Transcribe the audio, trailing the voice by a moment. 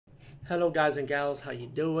Hello guys and gals, how you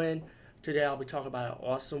doing? Today I'll be talking about an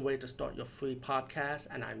awesome way to start your free podcast,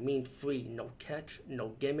 and I mean free, no catch, no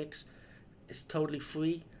gimmicks. It's totally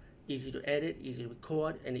free, easy to edit, easy to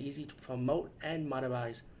record, and easy to promote and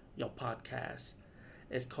monetize your podcast.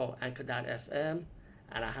 It's called Anchor.fm,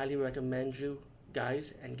 and I highly recommend you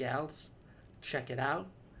guys and gals check it out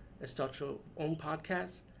and start your own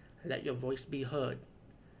podcast and let your voice be heard.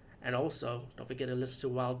 And also, don't forget to listen to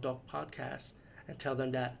Wild Dog Podcast and tell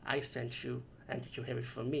them that I sent you and that you hear it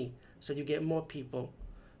from me. So you get more people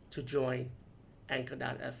to join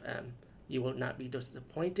Anchor.fm. You will not be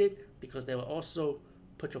disappointed because they will also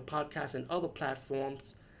put your podcast in other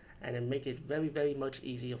platforms and then make it very, very much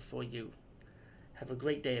easier for you. Have a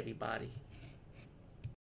great day, everybody.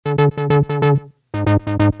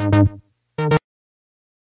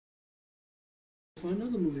 For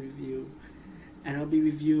another movie review, and I'll be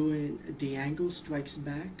reviewing Django Strikes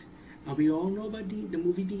Back. We all know about the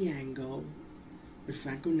movie Django with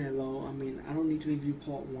Franco Nero. I mean, I don't need to review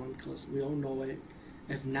part one because we all know it.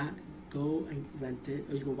 If not, go and rent it,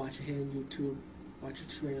 or you can watch it here on YouTube, watch a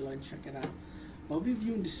trailer and check it out. But I'll be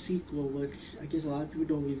reviewing the sequel, which I guess a lot of people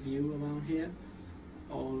don't review around here,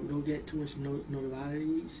 or don't get too much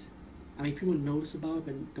notorieties. I mean, people notice about it,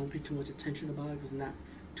 but don't pay too much attention about it because not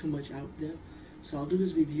too much out there. So I'll do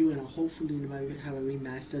this review, and I'll hopefully have a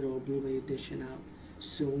remastered or a Blu-ray edition out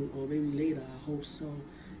soon, or maybe later. I hope so.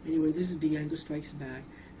 Anyway, this is Django Strikes Back,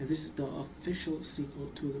 and this is the official sequel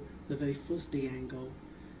to the very first Django.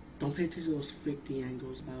 Don't pay attention to those fake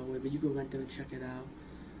Djangos, by the way, but you can rent them and check it out.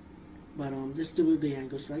 But this is the real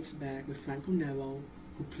Django Strikes Back with Franco Nero,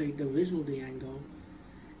 who played the original Django,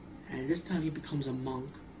 and this time he becomes a monk.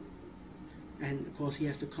 And of course, he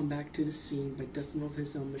has to come back to the scene by dusting off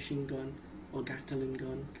his machine gun or Gatling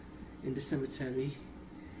gun in the cemetery.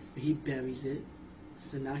 He buries it.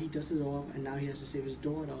 So now he dusts it off, and now he has to save his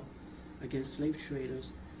daughter against slave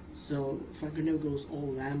traders. So Franco Nero goes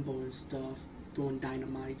all Rambo and stuff, throwing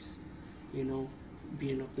dynamites,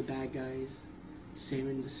 beating up the bad guys,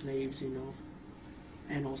 saving the slaves,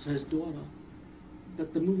 and also his daughter.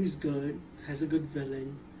 But the movie's good, has a good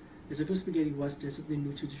villain. It's a good spaghetti western, something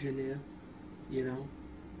new to the genre,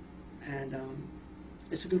 and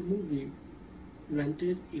it's a good movie. Rent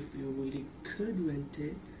it if you really could rent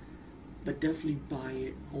it, but definitely buy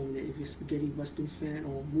it, own it. If you're a spaghetti western fan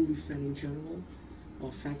or a movie fan in general,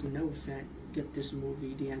 or Franco Nero fan, get this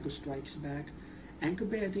movie, Django Strikes Back. Anchor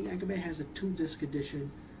Bay, I think Anchor Bay has a 2-disc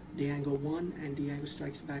edition, Django 1 and Django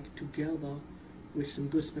Strikes Back together, with some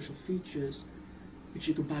good special features, which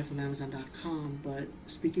you can buy from Amazon.com. But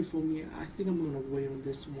speaking for me, I think I'm gonna wait on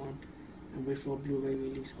this one and wait for a Blu-ray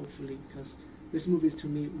release, hopefully, because this movie is to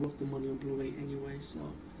me worth the money on Blu-ray anyway. So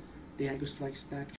Django Strikes Back.